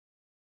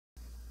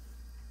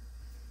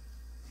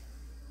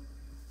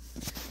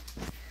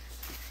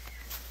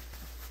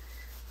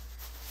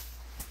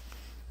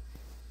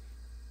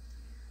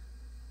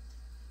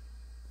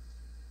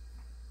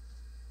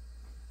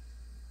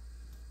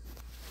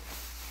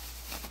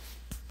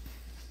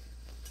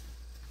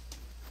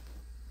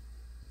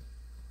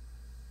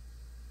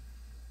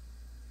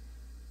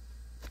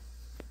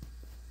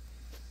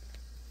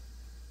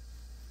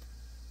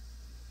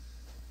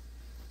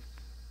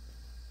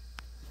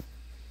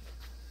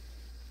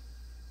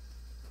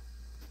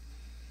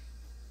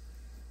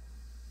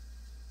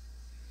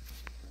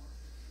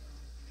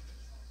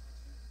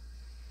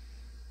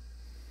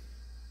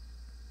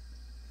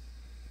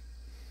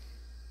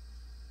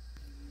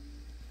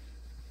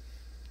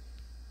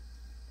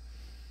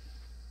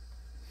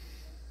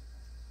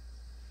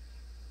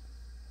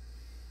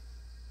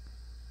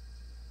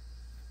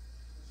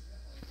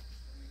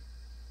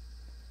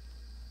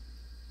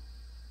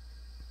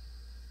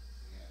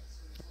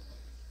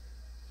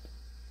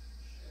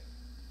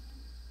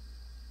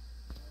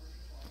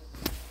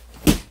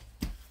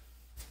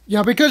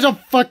Yeah, because of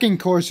fucking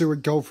course it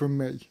would go from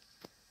me.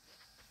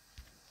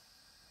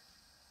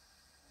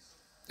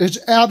 It's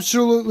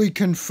absolutely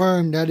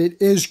confirmed that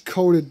it is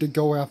coded to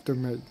go after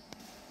me.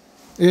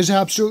 It is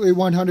absolutely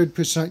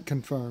 100%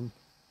 confirmed.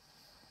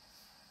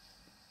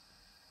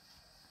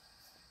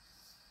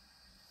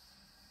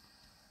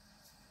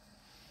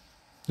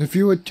 If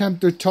you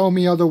attempt to tell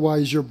me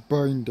otherwise, you're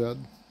brain dead.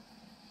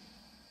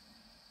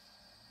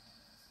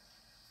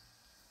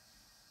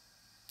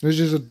 This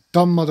is a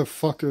dumb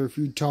motherfucker if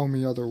you tell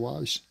me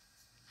otherwise.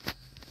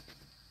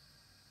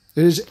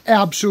 It is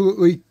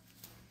absolutely,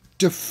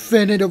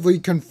 definitively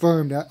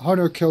confirmed that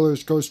hunter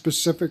killers go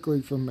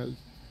specifically for me.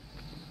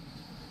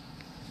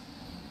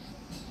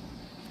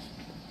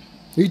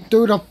 He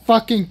threw the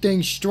fucking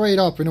thing straight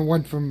up and it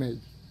went for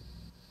me.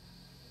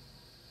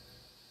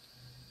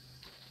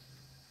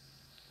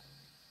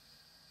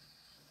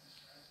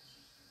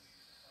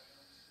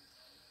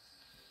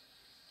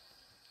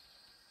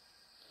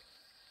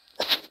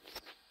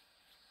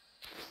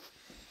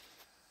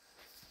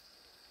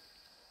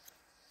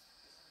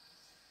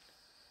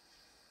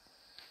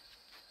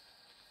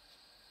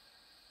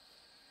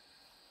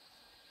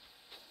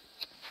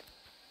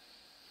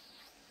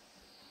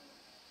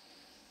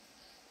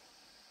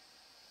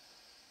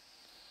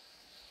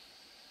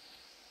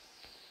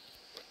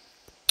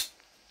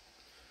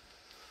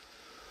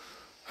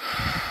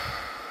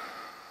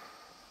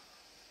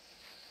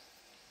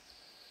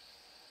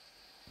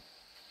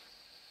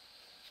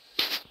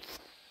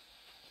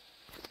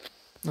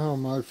 Oh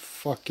my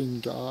fucking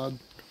god.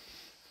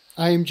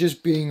 I am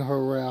just being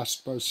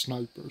harassed by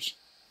snipers.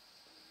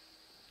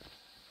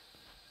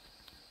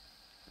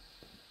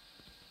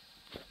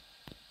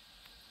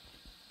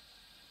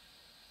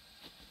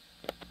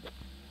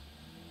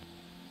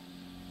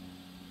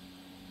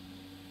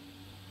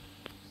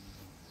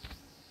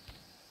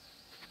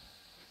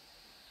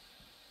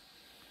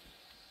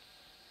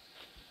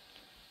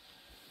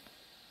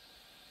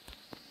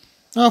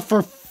 Oh,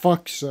 for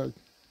fuck's sake.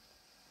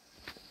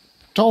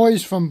 It's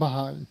always from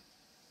behind.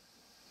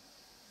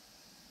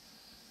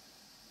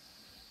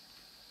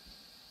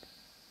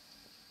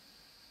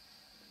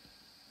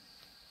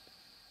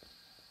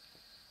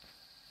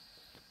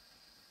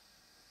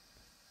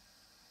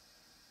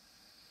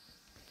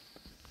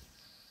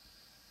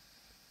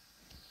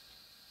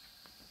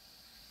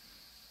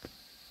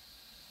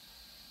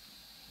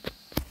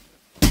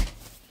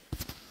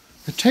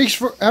 It takes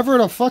forever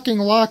to fucking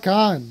lock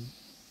on.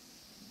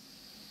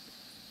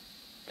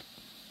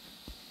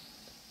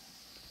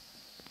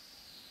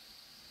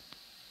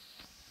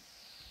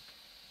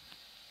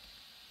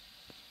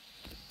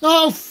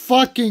 Oh,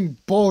 fucking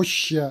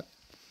bullshit.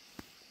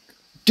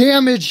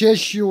 Damage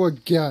issue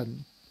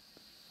again.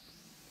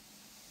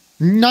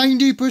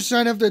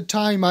 90% of the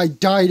time I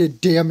die to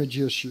damage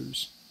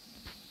issues.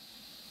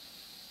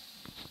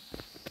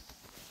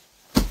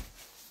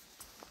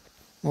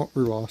 Oh,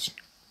 we lost.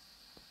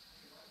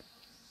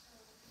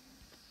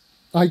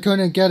 I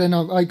couldn't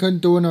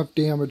do enough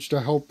damage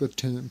to help the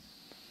team.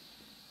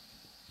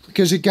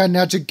 Because again,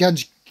 that's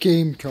against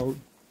game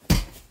code.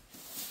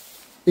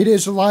 It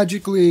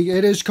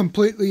is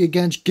completely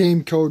against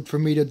game code for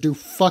me to do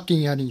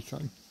fucking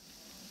anything.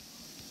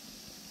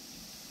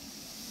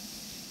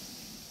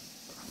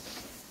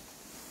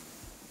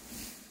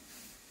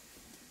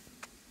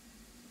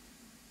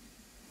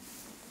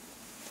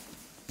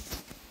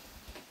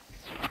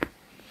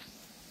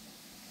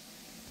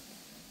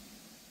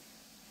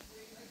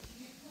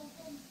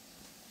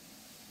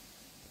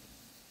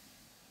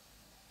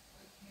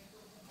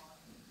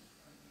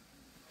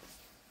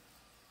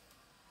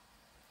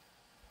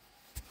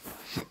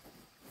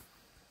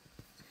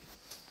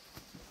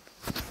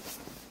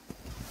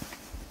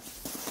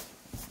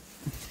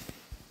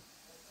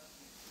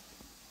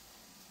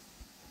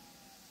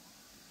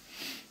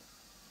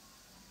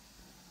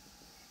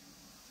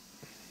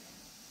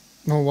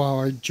 Oh wow,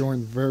 I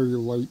joined very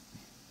late.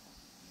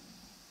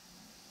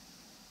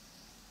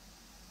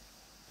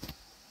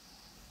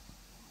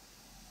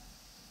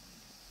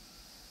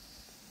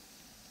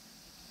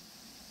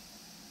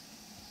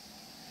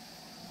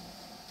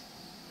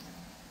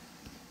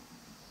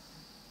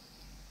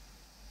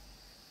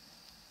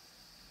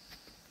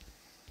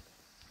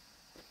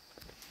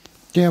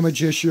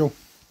 Damage issue.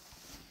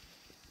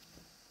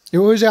 It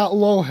was at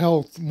low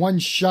health, one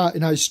shot,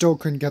 and I still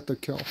couldn't get the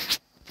kill.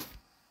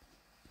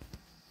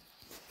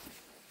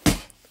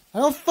 I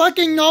don't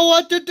fucking know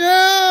what to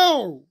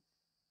do!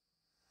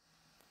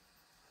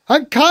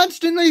 I'm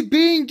constantly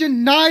being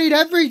denied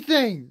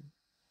everything!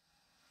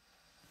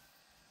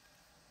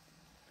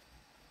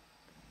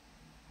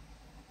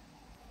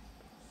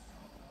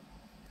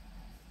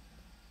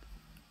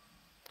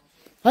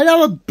 I'd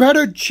have a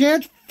better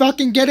chance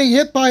fucking getting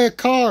hit by a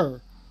car.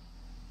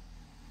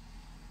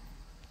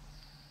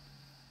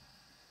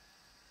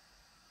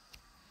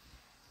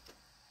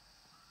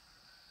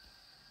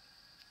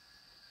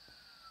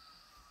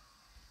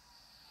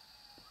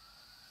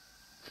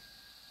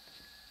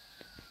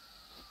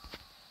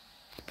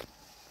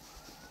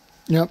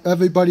 Yep,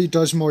 everybody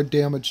does more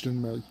damage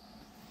than me.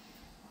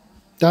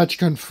 That's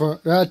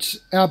confirmed. That's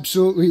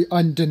absolutely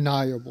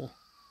undeniable.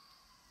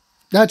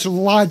 That's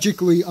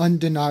logically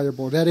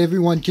undeniable that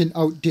everyone can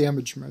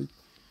out-damage me.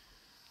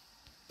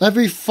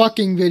 Every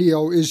fucking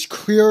video is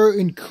clearer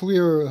and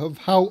clearer of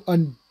how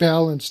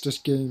unbalanced this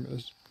game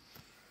is.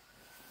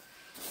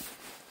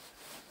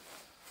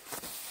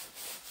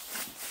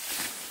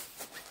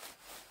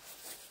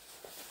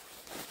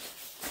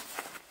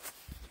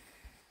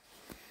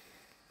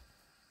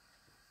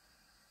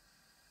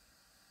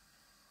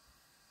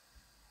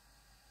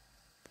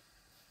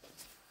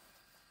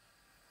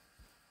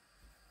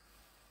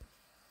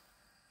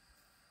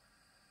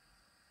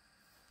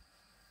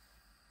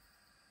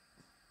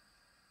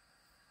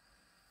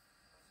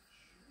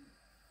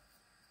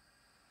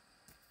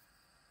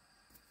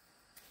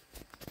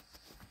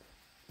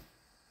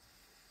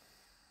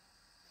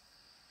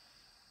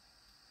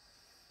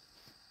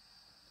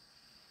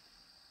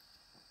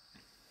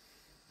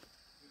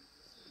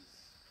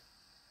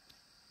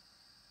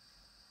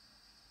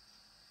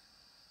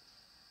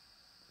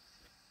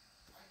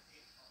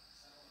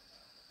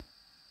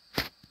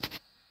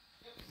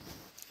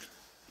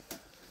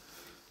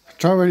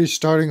 It's already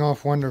starting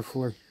off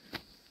wonderfully.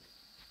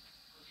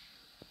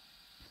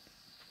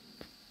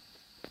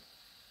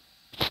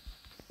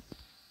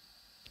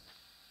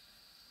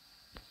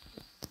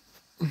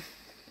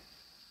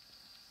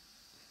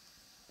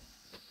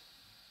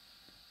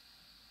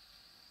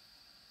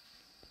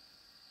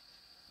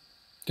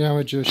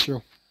 Damage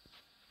issue.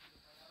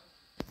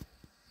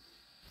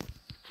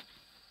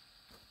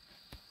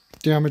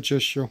 Damage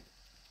issue.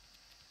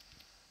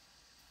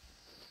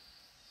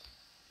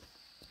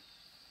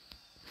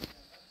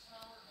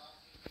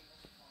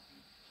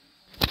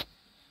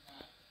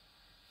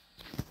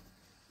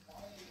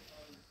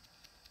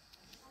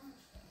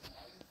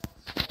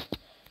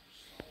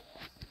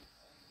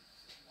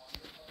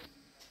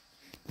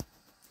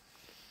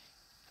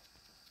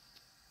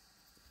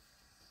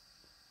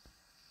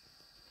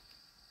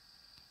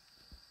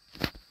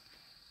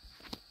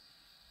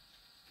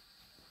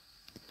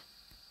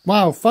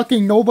 Wow,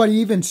 fucking nobody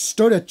even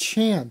stood a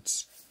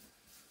chance.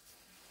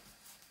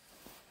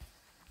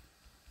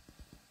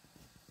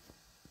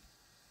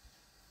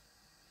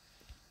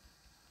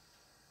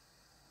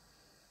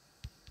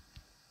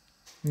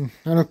 I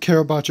don't care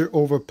about your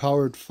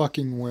overpowered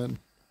fucking win.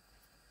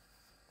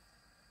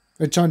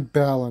 It's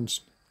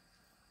unbalanced.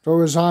 So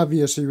it was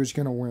obvious he was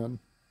gonna win.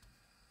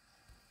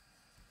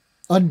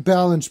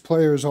 Unbalanced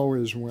players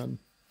always win.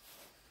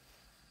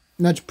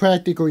 And that's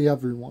practically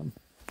everyone.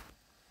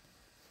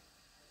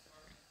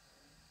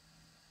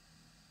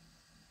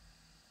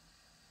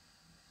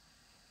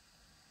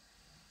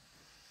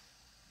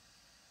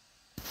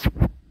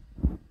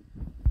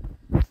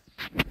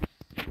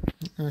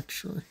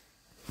 Actually.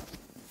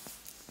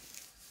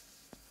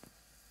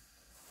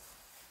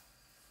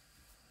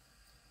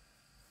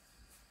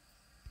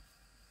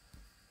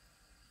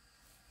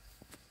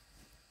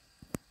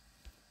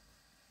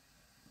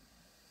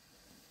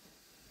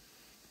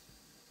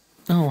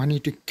 Oh,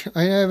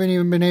 I haven't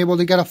even been able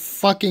to get a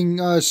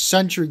fucking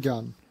sentry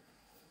gun.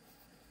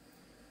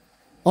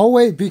 Oh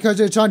wait,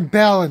 because it's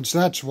unbalanced,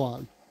 that's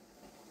why.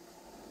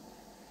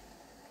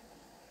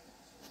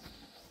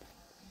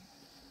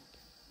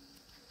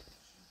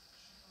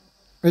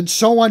 It's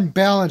so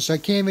unbalanced, I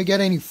can't even get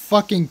any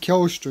fucking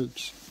kill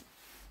streaks.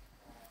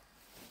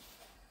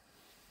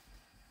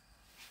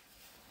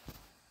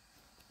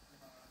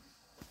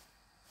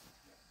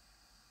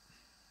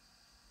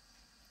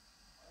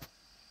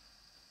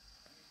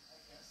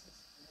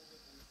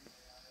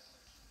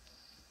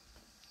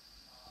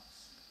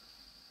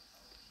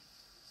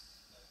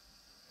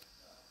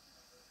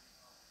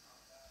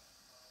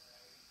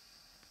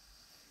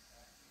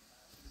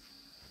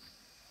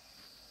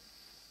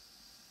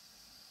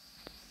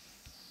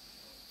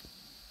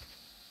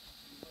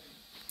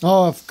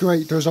 Oh,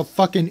 great, there's a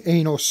fucking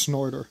anal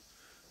snorter.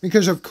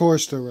 Because of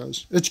course there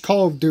is. It's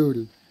Call of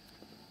Duty.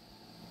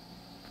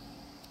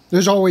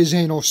 There's always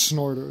anal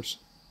snorters.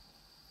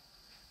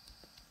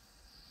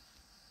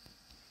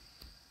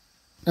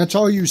 That's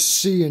all you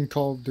see in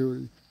Call of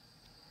Duty.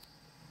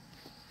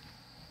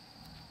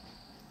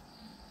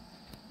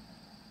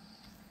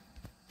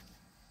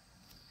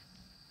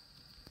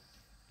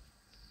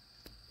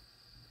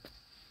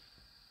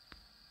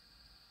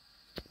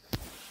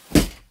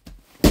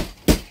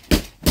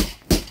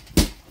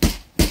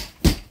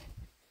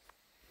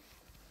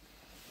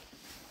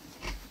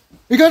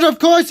 Because of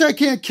course I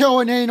can't kill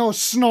an anal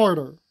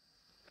snorter.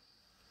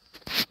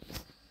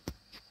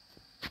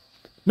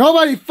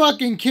 Nobody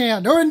fucking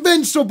can. They're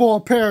invincible,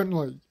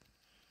 apparently.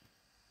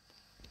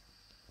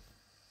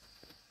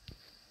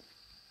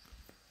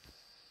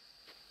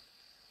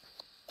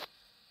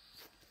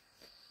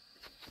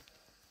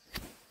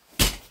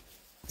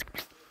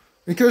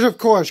 Because of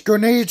course,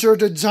 grenades are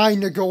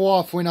designed to go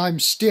off when I'm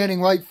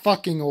standing right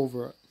fucking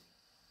over it.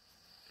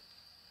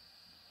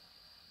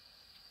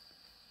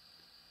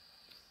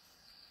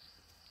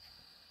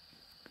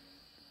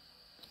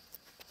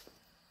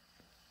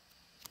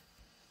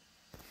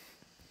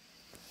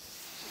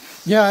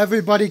 Yeah,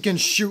 everybody can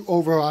shoot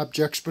over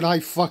objects, but I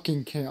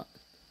fucking can't.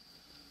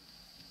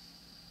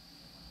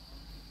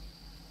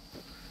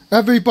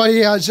 Everybody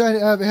has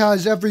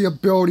every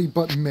ability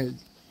but me.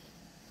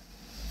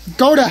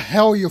 Go to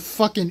hell, you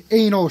fucking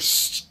anal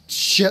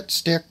shit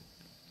stick.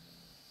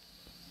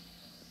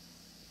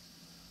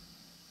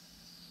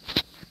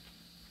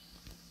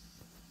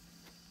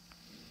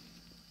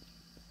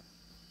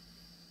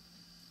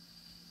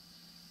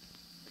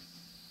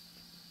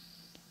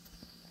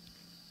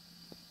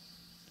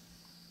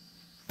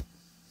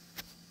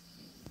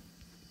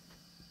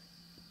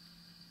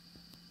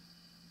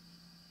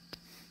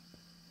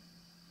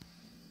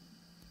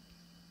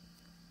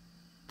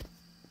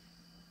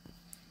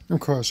 Of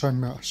course, I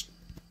missed.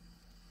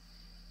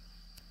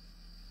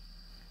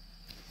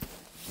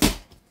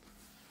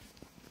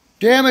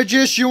 Damage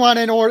issue on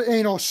an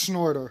anal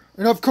snorter.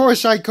 And of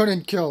course I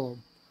couldn't kill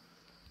him.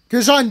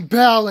 'Cause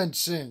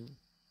unbalancing.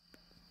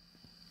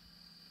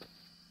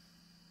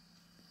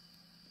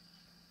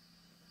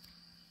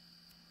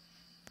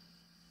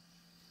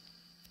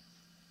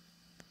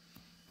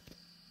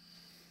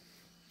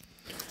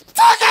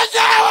 Fucking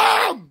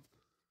kill him!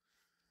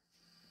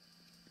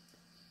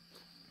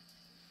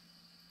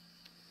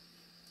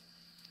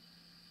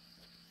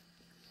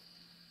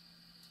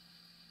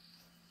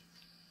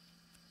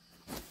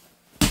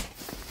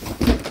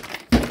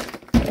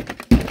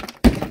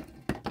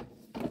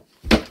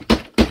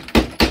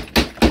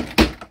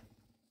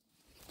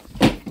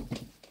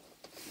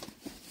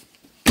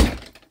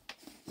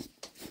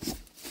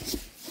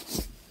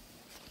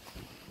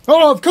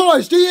 Oh, of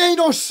course, the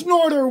anal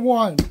snorter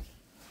won.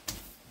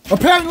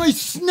 Apparently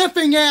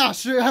sniffing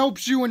ass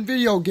helps you in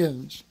video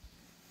games.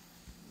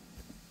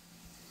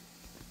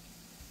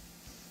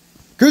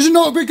 Because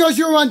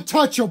you're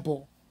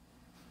untouchable.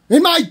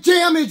 And my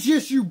damage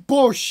issue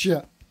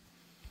bullshit.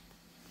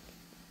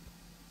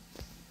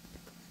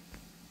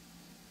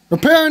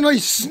 Apparently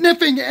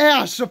sniffing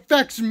ass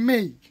affects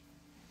me.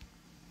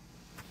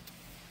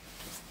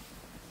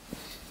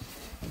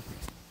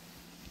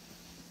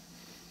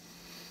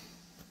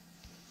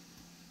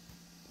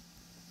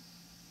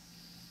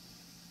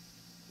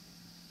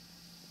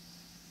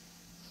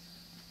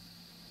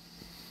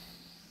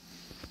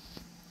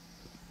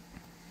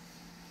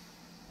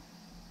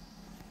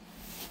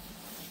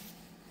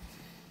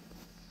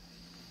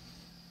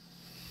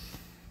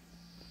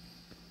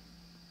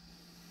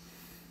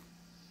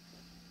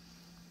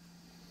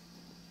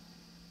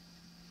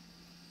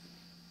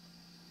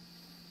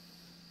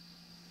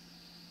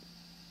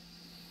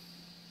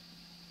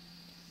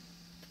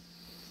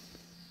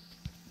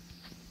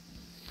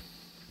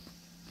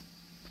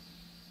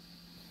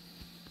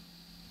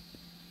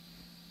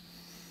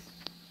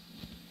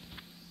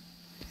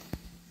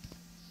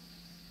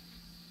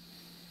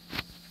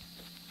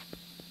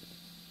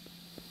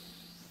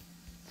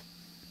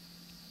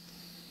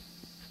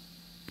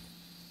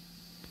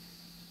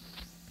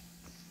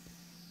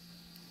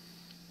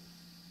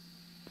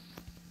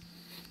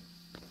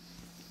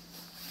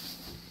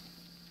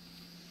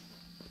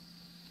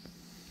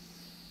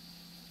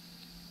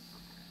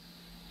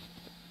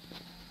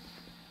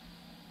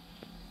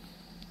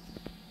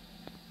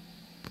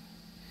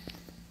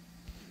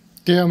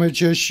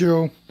 Damage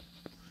issue.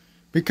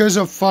 Because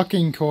of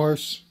fucking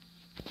course.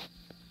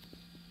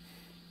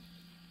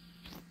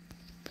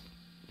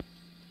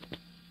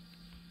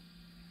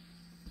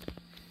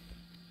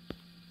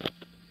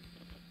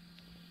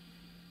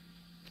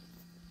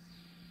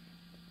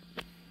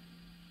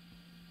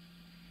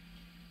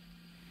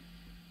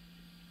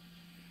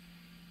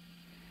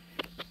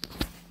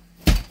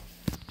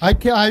 I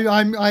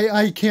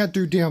can't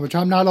do damage.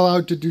 I'm not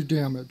allowed to do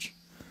damage.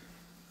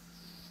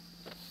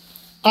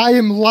 I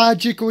am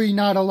logically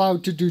not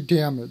allowed to do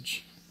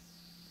damage.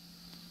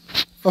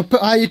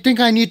 I think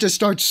I need to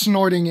start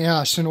snorting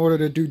ass in order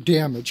to do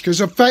damage.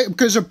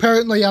 Because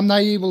apparently I'm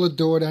not able to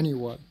do it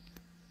anyway.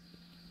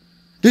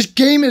 This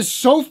game is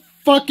so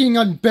fucking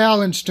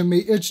unbalanced to me.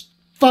 It's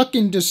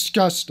fucking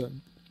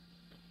disgusting.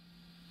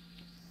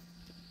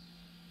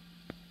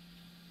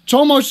 It's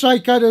almost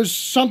like there's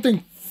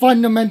something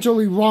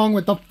fundamentally wrong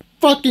with the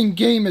fucking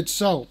game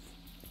itself.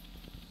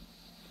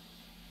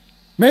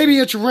 Maybe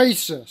it's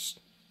racist.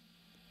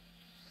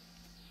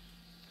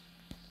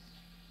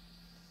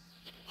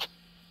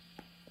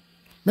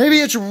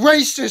 Maybe it's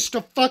racist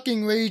to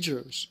fucking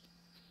ragers.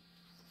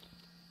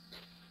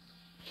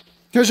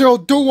 Because they'll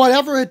do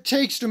whatever it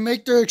takes to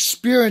make their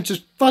experience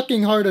as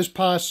fucking hard as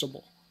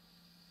possible.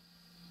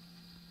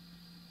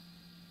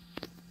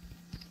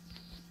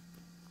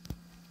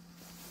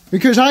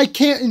 Because I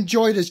can't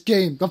enjoy this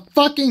game. The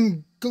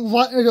fucking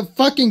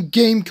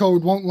game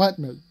code won't let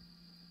me.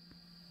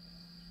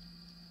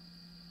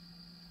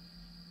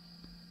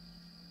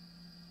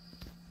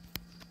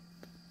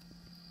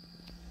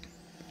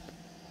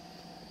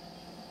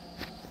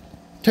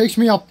 Takes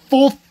me a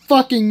full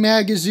fucking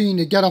magazine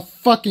to get a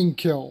fucking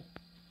kill.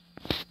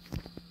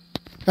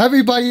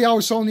 Everybody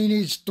else only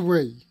needs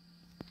 3.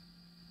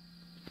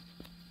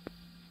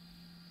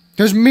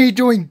 Because me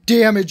doing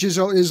damage is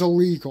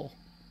illegal.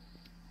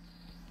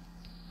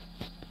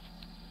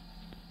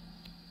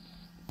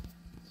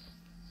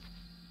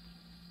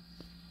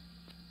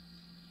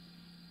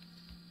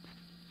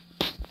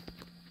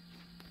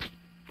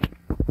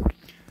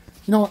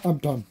 You know what? I'm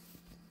done.